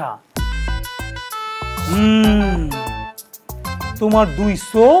জিহ্বাটা। তোমার দুই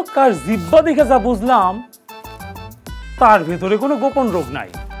চোখ আর জিহ্বা দেখে যা বুঝলাম, তার ভেতরে কোনো গোপন রোগ নাই,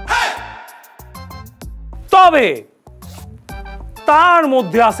 তবে তার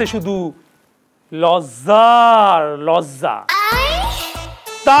মধ্যে আছে শুধু লজ্জা।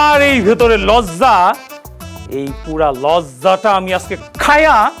 তার এই ভেতরে লজ্জা, এই পুরা লজ্জাটা আমি আজকে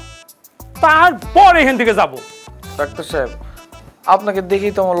খায়া তারপর এখান থেকে যাব। ডাক্তার সাহেব, আপনাকে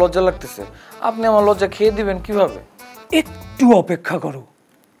দেখেই তো আমার লজ্জা লাগতেছে, আপনি আমার লজ্জা খেয়ে দিবেন কিভাবে? একটু অপেক্ষা করো,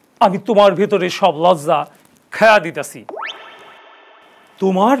 আমি তোমার ভেতরে সব লজ্জা খায়া দিতেছি।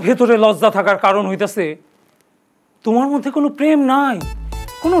 তোমার ভেতরে লজ্জা থাকার কারণ হইতেছে তোমার মধ্যে কোনো প্রেম নাই,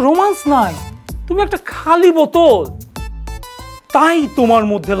 কোনো রোমান্স নাই, তুমি একটা খালি বোতল। তাই তোমার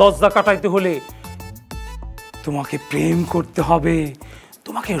মধ্যে লজ্জা কাটাইতে হলে তোমাকে প্রেম করতে হবে,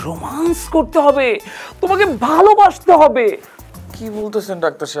 তোমাকে রোমান্স করতে হবে, তোমাকে ভালোবাসতে হবে। কি বলতেছেন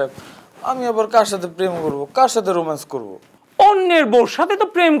ডাক্তার সাহেব? আমি আবার কার সাথে প্রেম করব, কার সাথে রোম্যান্স করব? অন্যের বউর সাথে তো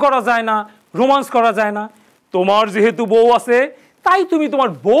প্রেম করা যায় না, রোমান্স করা যায় না। তোমার যেহেতু বউ আছে, তাই তুমি তোমার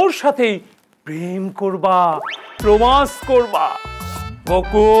বউর সাথেই প্রেম করবা, রোমান্স করবা।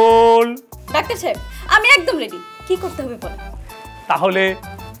 বকুল। ডাক্তার সাহেব, আমি একদম রেডি। কি করতে হবে বলেন? তাহলে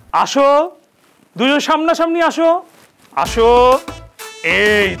আসো, দুজন সামনাসামনি আসো।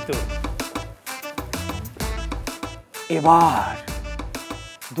 এই তো, এবার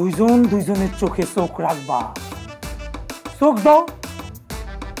দুইজন দুইজনের চোখে চোখ রাখবা। চোখ দাও,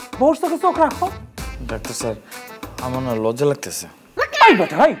 ভোর চোখে চোখ রাখো। ডাক্তার স্যার আমার না লজ্জা লাগতেছে। এই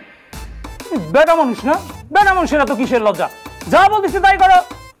বেটা ভাই, বেটা মানুষ না, বেটা মানুষেরা তো কিসের লজ্জা? যা বলতেছি তাই করো,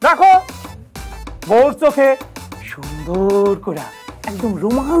 রাখো ভোর চোখে সুন্দর করে একদম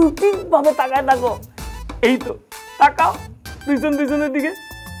রোমান্টিক ভাবে তাকায় থাকো। এই তো তাকাও দুইজন দুইজনের দিকে।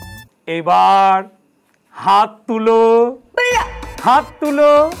 এবার হাত তুলো, হাত তুলো।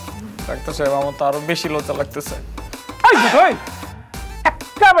 ডাক্তার সাহেব আমার তো আরো বেশি লজ্জা লাগতেছে।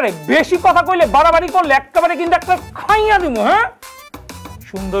 একেবারে বেশি কথা কইলে, বাড়াবাড়ি করলে একেবারে কিন্তু একটা খাইয়া দিব। হ্যাঁ,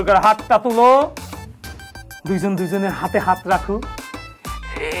 সুন্দর করে হাতটা তুলো, দুইজন দুইজনের হাতে হাত রাখো।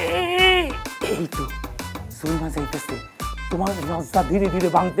 এই তো সুলমা যাইতেছে, তোমার লজ্জা ধীরে ধীরে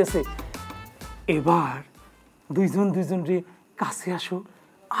ভাঙতেছে। এবার দুইজন দুইজনের কাছে আসো,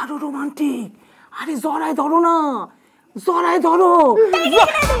 আরো রোমান্টিক। আরে জড়ায় ধরো না, জড়ায় ধরো।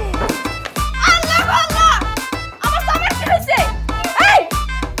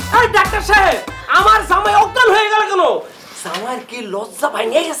 ডাক্তার সাহেব, আমার জামাই অজ্ঞান হয়ে গেল কেন? জামাইয়ের কি লজ্জা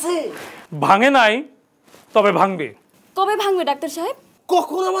ভাঙে গেছে? ভাঙে নাই, তবে ভাঙবে। কবে ভাঙবে ডাক্তার সাহেব?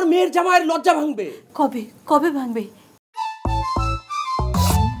 কখন আমার মেয়ের জামাইয়ের লজ্জা ভাঙবে? কবে কবে ভাঙবে?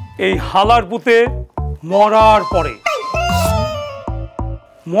 এই হালার পুতে মরার পরে।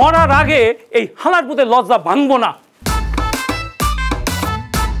 মরার আগে এই হালার পুতে লজ্জা ভাঙবো না।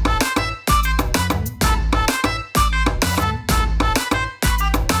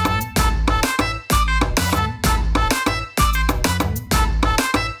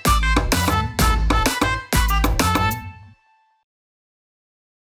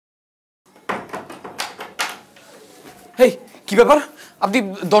 এই কি ব্যাপার, আপনি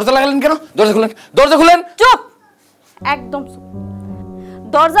দরজা লাগালেন কেন? দরজা খুলেন, দরজা খুলেন। চুপ, একদম চুপ।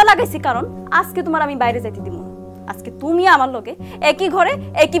 দরজা লাগাইছি কারণ আজকে তোমার আমি বাইরে যাইতে দিব না। আজকে তুমি আমার লগে একই ঘরে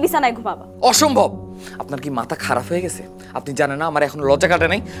একই বিছানায় ঘুমাবা। অসম্ভব। আপনার কি মাথা খারাপ হয়ে গেছে? আপনি জানেন না আমার এখনো লজ্জা কাটে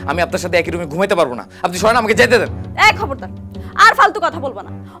নাই? আমি আপনার সাথে একই রুমে ঘুমাইতে পারবো না। আপনি সরেন, আমাকে যেতে দেন। এই খবরদার, আর ফালতু কথা বলবা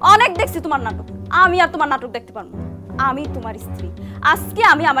না। অনেক দেখছি তোমার নাটক, আমি আর তোমার নাটক দেখতে পারবো না। আমি তোমার স্ত্রী, আজকে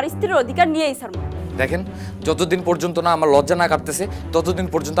আমি আমার স্ত্রীর অধিকার নিয়েই ছাড়বো। দেখেন, যতদিন পর্যন্ত না আমার লজ্জা না কাটতেছে ততদিন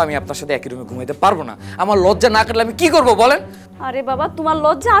পর্যন্ত আমি আপনার সাথে একই রুমে ঘুমাইতে পারবো না। আমার লজ্জা না কাটলে আমি কি করব বলেন? আরে বাবা, তোমার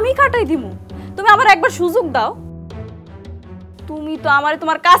লজ্জা আমি কাটাই দিমু। তুমি আমার একবার সুযোগ দাও। তুমি তো আমারে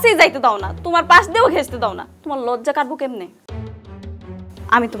তোমার কাছেই যাইতে দাও না, তোমার পাশ দিয়েও ঘেঁচতে দাও না। তোমার লজ্জা কাটবো কেমনে?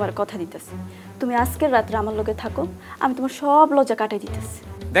 আমি তোমার কথা দিতেছি, তুমি আজকের রাত্রে আমার লগে থাকো, আমি তোমার সব লজ্জা কাটাই দিতেছি।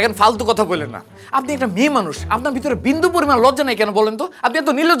 দেখেন, ফালতু কথা বললেন না। আপনি একটা মেয়ে মানুষ, আপনার ভিতরে বিন্দু পরিমাণ লজ্জা নেই কেন বলেন তো? আপনি এত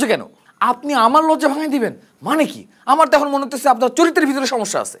নির্লজ্জ কেন? আপনি আমার লজ্জা ভাঙাই দিবেন মানে কি? আমার তো এখন মনে হচ্ছে আপনার চরিত্রের ভিতরে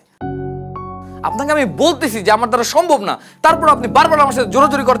সমস্যা আছে। আপনাকে আমি বলতেছি যে আমার দ্বারা সম্ভব না, তারপর আপনি বারবার আমার সাথে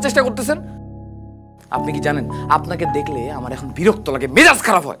জোরাজোরি করার চেষ্টা করতেছেন। আপনি কি জানেন, আপনাকে দেখলে আমার এখন বিরক্ত লাগে, মেজাজ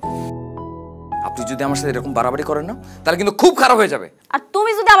খারাপ হয়। আপনি যদি আমার সাথে এরকম বাড়াবাড়ি করেন না, তাহলে কিন্তু খুব খারাপ হয়ে যাবে। আর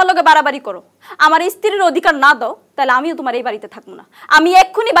তুমি যদি আমার লগে বাড়াবাড়ি করো, আমার স্ত্রীর অধিকার না দাও, তাহলে আমিও তোমার এই বাড়িতে থাকবো না। আমি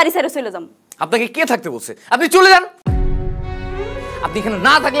এক্ষুনি বাড়ি ছেড়ে চলে যাবো। আপনাকে কে থাকতে বলছে? আপনি চলে যান। আপনি এখানে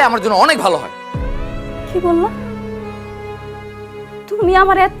না থাকলে আমার জন্য অনেক ভালো হয়। কি বললা? তুমি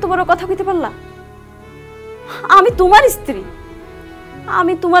আমার এত বড় কথা কইতে পারলা? আমি তোমার স্ত্রী,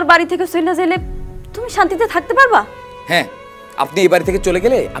 আমি তোমার বাড়ি থেকে চলে গেলে তুমি শান্তিতে থাকতে পারবা? হ্যাঁ, আপনি এই বাড়ি থেকে চলে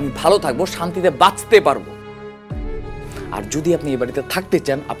গেলে আমি ভালো থাকবো, শান্তিতে বাঁচতে পারবো। আর যদি আপনি এই বাড়িতে থাকতে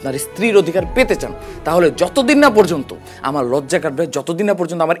চান, আপনার স্ত্রীর অধিকার পেতে চান, তাহলে যতদিন না পর্যন্ত আমার লজ্জা কাটবে, যতদিন না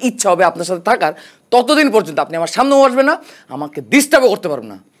পর্যন্ত আমার ইচ্ছা হবে আপনার সাথে থাকার, ততদিন পর্যন্ত আপনি আমার সামনেও আসবেন না, আমাকে ডিস্টার্বও করতে পারবেন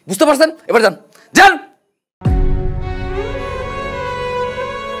না। বুঝতে পারছেন? এবার যান, যান।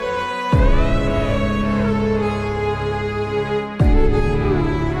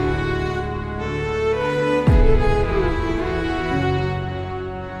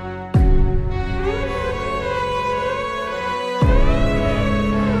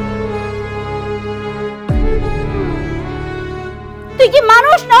 তুই কি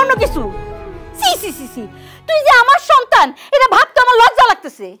মানুষ না অন্য কিছু? সি সি সি সি, তুই যে আমার সন্তান এটা ভাবতে আমার লজ্জা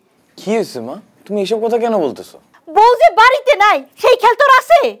লাগতেছে। কি হয়েছে মা, তুমি এসব কথা কেন বলতেছো? বউ যে বাড়িতে নাই সেই খেয়াল তোর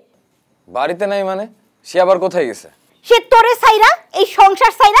আছে? বাড়িতে নাই মানে? সে আবার কোথায় গেছে? সে তোরে সাইরা, এই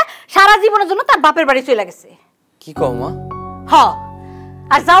সংসার সাইরা সারা জীবনের জন্য তার বাপের বাড়ি চলে গেছে। কি কও মা? হ,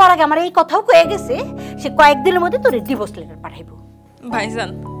 আর যাওয়ার আগে আমার এই কথাও কয়ে গেছে সে কয়েকদিনের মধ্যে তোর ডিভোর্স লেটার পাঠাইবো।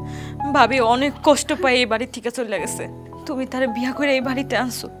 ভাইজান, ভাবি অনেক কষ্ট পায় এই বাড়ি থেকে চলে গেছে। তুমি তারে বিয়া করে এই বাড়িতে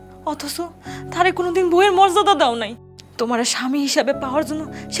আনছো, অথচ তারে কোনোদিন বউয়ের মর্যাদা দাও নাই। তোমার স্বামী হিসাবে পাওয়ার জন্য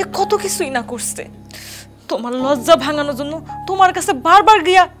সে কত কিছুই না করছে। তোমার লজ্জা ভাঙানোর জন্য তোমার কাছে বারবার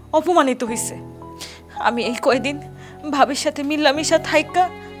গিয়া অপমানিত হয়েছে। আমি এই কয়দিন ভাবির সাথে মিল্লামিশা থাইকা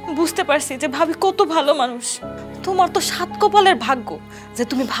বুঝতে পারছি যে ভাবি কত ভালো মানুষ। তোমার তো সাত কপালের ভাগ্য যে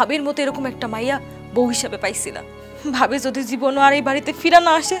তুমি ভাবির মতো এরকম একটা মাইয়া বউ হিসাবে পাইছিলা। ভাবি যদি জীবনও আর এই বাড়িতে ফিরা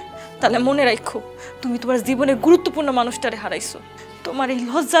না আসে তাহলে মনে রাখো তুমি তোমার জীবনের গুরুত্বপূর্ণ মানুষটারে হারাইছো। তোমার এই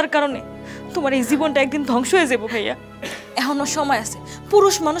লজ্জার কারণে তোমার এই জীবনটা একদিন ধ্বংস হয়ে যাবো ভাইয়া। এখনো সময় আছে,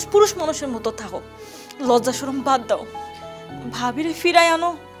 পুরুষ মানুষের মতো থাকো, লজ্জা শরম বাদ দাও। ভাবিরে ফিরাই আনো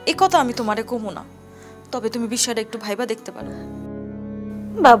এ কথা আমি তোমারে কমু না, তবে তুমি বিষয়টা একটু ভাইবা দেখতে পারো।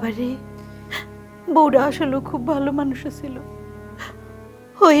 বাবারে, বউরা আসলে খুব ভালো মানুষ ছিল।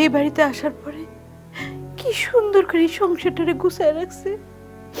 ও এই বাড়িতে আসার পরে কি সুন্দর করে সংসারটারে গুছায় রাখছে,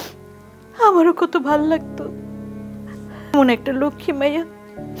 আমারও কত ভালো লাগতো। এমন একটা লক্ষ্মী মাইয়া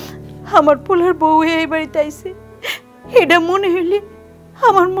আমার পোলার বউ এই বাড়িতে আইছে, এটা মনে হইলে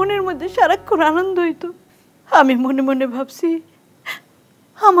আমার মনের মধ্যে সারাক্ষণ আনন্দ হইতো। আমি মনে মনে ভাবছি,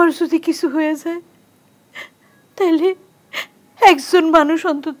 আমার যদি কিছু হয়ে যায় তাহলে একজন মানুষ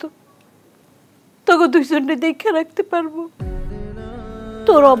অন্তত তোকে দুইজনে দেখে রাখতে পারবো।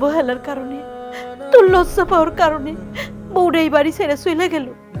 তোর অবহেলার কারণে, তোর লজ্জা পাওয়ার কারণে বউটা এই বাড়ি ছেড়ে চলে গেল।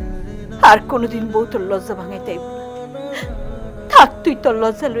 আর কোনোদিন বউ তোর লজ্জা ভাঙাইতে আইব না। থাক তুই তোর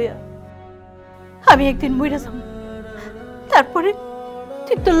লজ্জা লইয়া, আমি একদিন মইরা যাব, তারপরে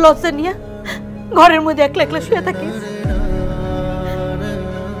তুই তোর লজ্জা নিয়া ঘরের মধ্যে একলা একলা শুয়ে থাকিস।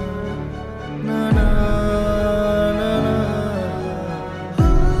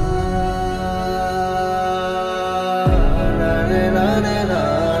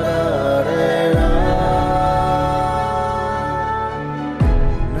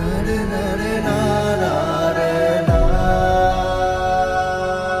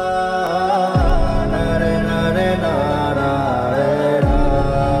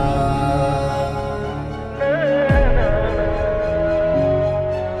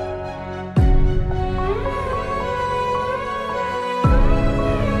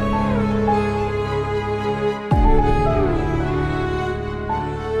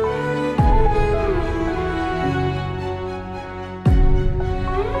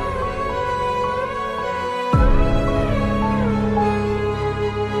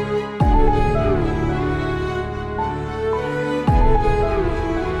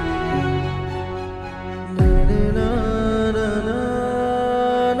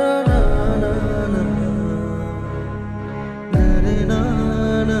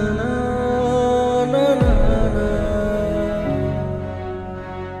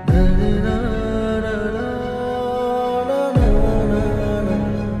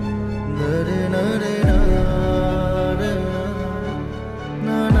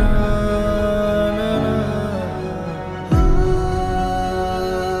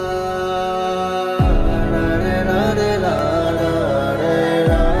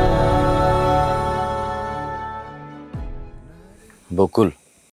 বকুল,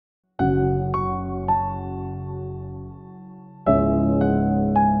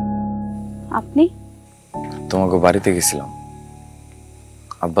 আপনি? তোমাকে বাড়িতে গেছিলাম,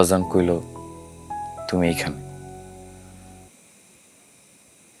 আব্বাজান কইল তুমি এইখানে।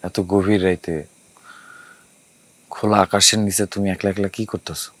 এত গভীর রাইতে খোলা আকাশের নিচে তুমি একলা একলা কি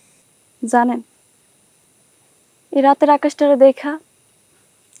করতেছো? জানেন, এই রাতের আকাশটারে দেখা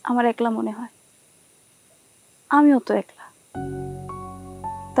আমার একলা মনে হয়। আমিও তো একলা,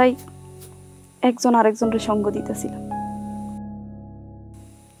 তাই একজন আরেকজনের সঙ্গ দিতেছিলাম।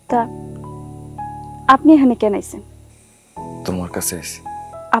 তা আপনি এখানে কেন আইছেন? তোমার কাছে আইছি।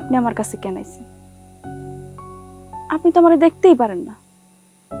 আপনি আমার কাছে কেন আইছেন? আপনি তো আমারে দেখতেই পারেন না,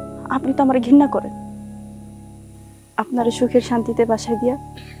 আপনি তো আমারে ঘৃণা করেন। আপনার সুখের শান্তিতে বাসায় দিয়া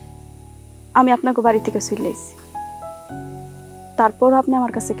আমি আপনাকে বাড়ি থেকে চলে আইছি, তারপর আপনি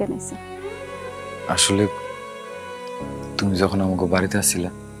আমার কাছে কেন আইছেন? আসলে তুমি যখন আমাকে বাড়িতে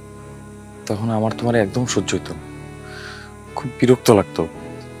আসছিলা তখন আমার তোমার একদম সহ্য হইতো না, খুব বিরক্ত লাগতো।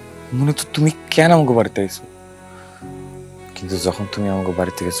 মনে তো তুমি কেন আমাকে বাড়িতে আইছো, কিন্তু যখন তুমি আমাকে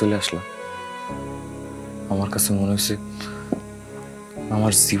বাড়ি থেকে চলে আসলা আমার কাছে মনে হয়েছে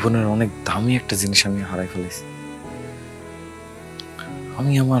আমার জীবনের অনেক দামি একটা জিনিস আমি হারাই ফেলেছি।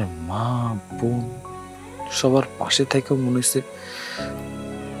 আমি আমার মা বোন সবার পাশে থেকেও মনে হয়েছে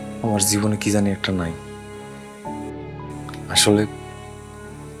আমার জীবনে কি জানি একটা নাই। আসলে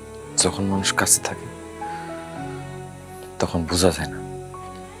যখন মানুষ কাছে থাকে তখন বোঝা যায় না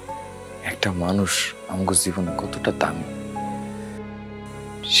একটা মানুষ আমাদের জীবনে কতটা দামি।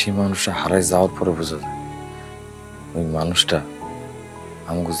 সেই মানুষটা হারায় যাওয়ার পরে বোঝা যায় ওই মানুষটা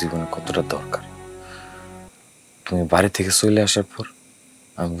আমাদের জীবনে কতটা দরকার। তুমি বাড়ি থেকে চলে আসার পর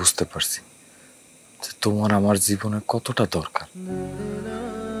আমি বুঝতে পারছি যে তোমার আমার জীবনে কতটা দরকার।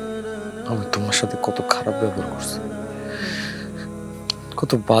 আমি তোমার সাথে কত খারাপ ব্যবহার করছি,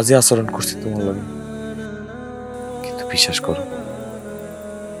 কত বাজে আচরণ করছি তোমার লাগে, কিন্তু বিশ্বাস করো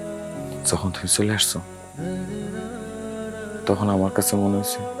যখন তুমি চলে আসছো তখন আমার কাছে মনে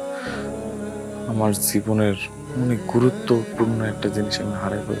হয়েছে আমার জীবনের অনেক গুরুত্বপূর্ণ একটা জিনিস আমি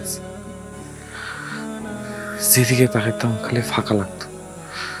হারিয়ে ফেলেছি। যেদিকে তাকাইতাম খালি ফাঁকা লাগতো,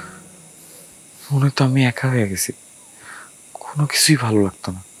 মনে তো আমি একা হয়ে গেছি, কোনো কিছুই ভালো লাগতো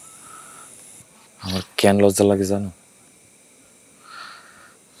না। আমার কেন লজ্জা লাগে জানো?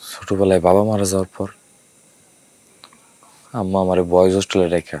 ছোটবেলায় বাবা মারা যাওয়ার পর আম্মা আমার বয়েজ হোস্টেলে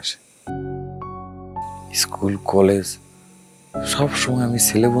রেখে আসে। স্কুল কলেজ সব সময় আমি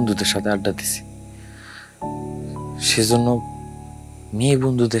ছেলে বন্ধুদের সাথে আড্ডা দিছি, সেজন্য মেয়ে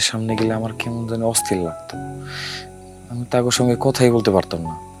বন্ধুদের সামনে গেলে আমার কেমন জানি অস্থির লাগতো। আমি তাদের সঙ্গে কথাই বলতে পারতাম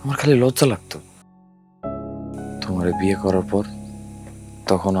না, আমার খালি লজ্জা লাগতো। তোমার বিয়ে করার পর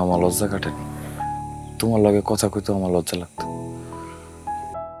তখন আমার লজ্জা কাটেনি, তোমার লগে কথা কইতেও আমার লজ্জা লাগতো।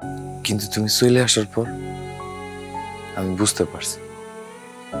 কিন্তু তুমি চলে আসার পর আমি বুঝতে পারছি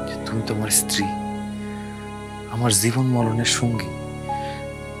যে তুমি তো আমার স্ত্রী, আমার জীবন মরণের সঙ্গী,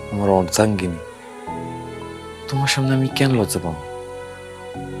 আমার অর্ধাঙ্গিনী। তোমার সামনে আমি কেন লজ্জা পাবো?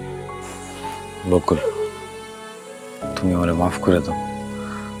 বকুল, তুমি আমারে মাফ করে দাও।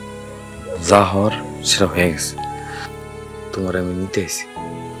 যা হওয়ার সেটা হয়ে গেছে, তোমার আমি নিতে আইছি।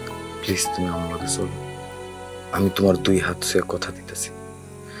 প্লিজ তুমি আমার লগে চলো। আমি তোমার 2 হাত ছুঁয়ে কথা দিতেছি,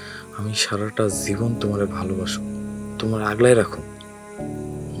 আমি সারাটা জীবন তোমারে ভালোবাসো, তোমার আগলাই রাখো।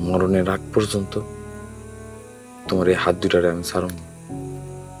 মরণের আগ পর্যন্ত তোমার এই হাত দুটারে আমি ছাড়ব না।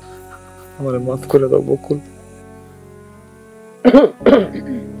 আমারে মাফ করে দাও বকুল।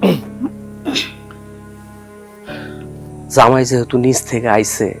 জামাই যেহেতু নিজ থেকে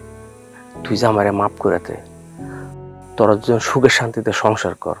আইছে, তুই জামাইরে মাফ করে দে। তোরা দুজন সুখে শান্তিতে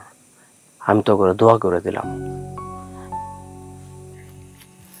সংসার কর, আমি তো করে দোয়া করে দিলাম।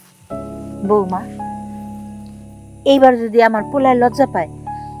 বৌমা, এইবার যদি আমার পোলায় লজ্জা পায়,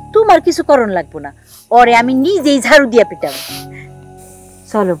 তোমার কিছু করণ লাগবো না, ওরে আমি নিজেই ঝাড়ু দিয়া পিটাব।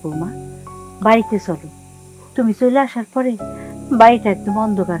 চলো বৌমা, বাড়িতে চলো। তুমি চলে আসার পরে বাড়িটা একদম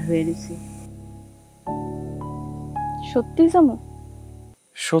অন্ধকার হয়ে গেছে। সত্যি যাবো?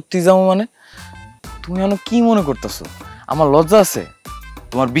 সত্যি যাবো মানে? তুমি এখনো কি মনে করতেছো? আমার লজ্জা আছে?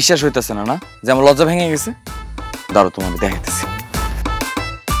 তোমার বিশ্বাস হইতেছে না না যে আমার লজ্জা ভেঙে গেছে? দাঁড়ো তোমাকে দেখাইতেছি।